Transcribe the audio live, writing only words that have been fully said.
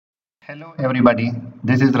Hello everybody,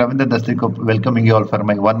 this is Ravindra Dastikop welcoming you all for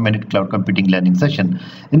my 1 minute cloud computing learning session.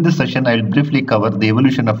 In this session, I will briefly cover the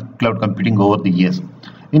evolution of cloud computing over the years.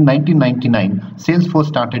 In 1999, Salesforce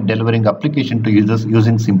started delivering applications to users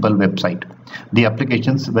using simple website. The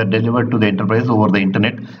applications were delivered to the enterprise over the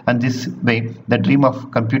internet, and this way the dream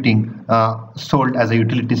of computing sold as a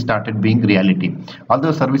utility started being reality.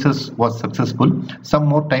 Although services was successful, some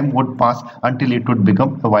more time would pass until it would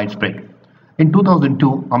become widespread. In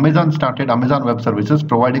 2002, Amazon started Amazon Web Services,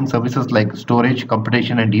 providing services like storage,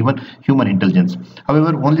 computation, and even human intelligence.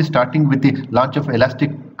 However, only starting with the launch of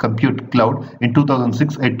Elastic Compute Cloud in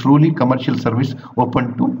 2006, a truly commercial service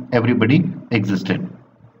open to everybody existed.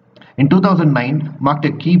 In 2009, marked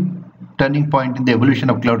a key turning point in the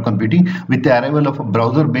evolution of cloud computing with the arrival of a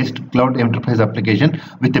browser-based cloud enterprise application,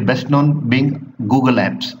 with the best known being Google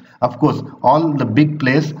Apps. Of course, all the big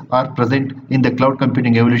players are present in the cloud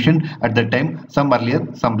computing evolution at the time, some earlier,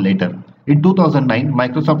 some later. In 2009,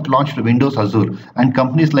 Microsoft launched Windows Azure, and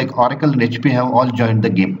companies like Oracle and HP have all joined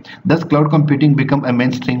the game. Thus, cloud computing became a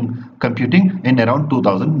mainstream computing in around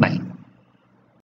 2009.